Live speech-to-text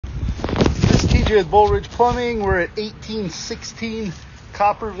here at Bull Ridge Plumbing. We're at 1816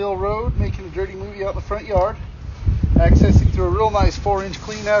 Copperville Road, making a dirty movie out in the front yard. Accessing through a real nice 4-inch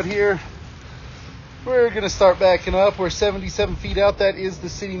clean out here. We're going to start backing up. We're 77 feet out. That is the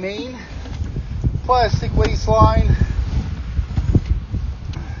city main. Plastic waistline.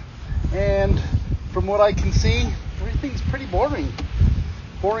 And from what I can see, everything's pretty boring.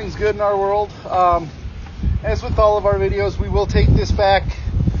 Boring's good in our world. As with all of our videos, we will take this back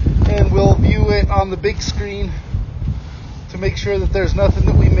and we'll view it on the big screen to make sure that there's nothing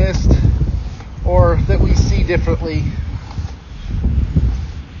that we missed or that we see differently.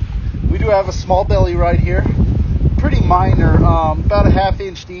 We do have a small belly right here, pretty minor, about a 1/2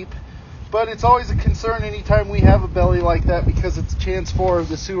 inch deep, but it's always a concern anytime we have a belly like that because it's a chance for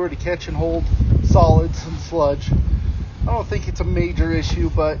the sewer to catch and hold solids and sludge. I don't think it's a major issue,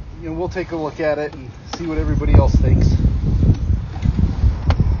 but we'll take a look at it and see what everybody else thinks.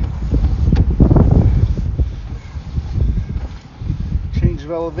 Change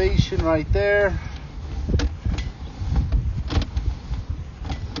of elevation right there.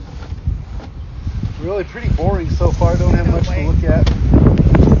 Really pretty boring so far. Don't have much to look at.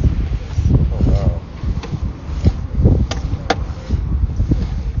 Oh wow.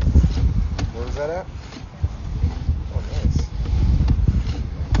 Where was that at? Oh nice.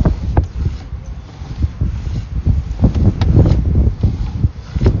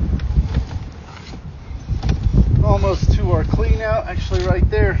 Almost to our clean out. Actually right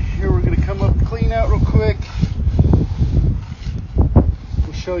there. Here we're going to come up clean out real quick.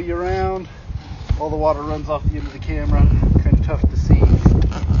 We'll show you around. All the water runs off the end of the camera. Kind of tough to see.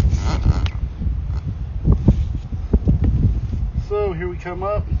 So here we come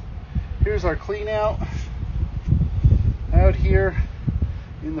up. Here's our clean out. Out here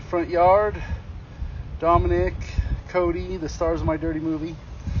in the front yard. Dominic, Cody, the stars of my dirty movie.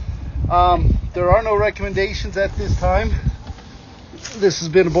 There are no recommendations at this time. This has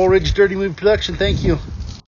been a Bull Ridge Dirty Movie production. Thank you.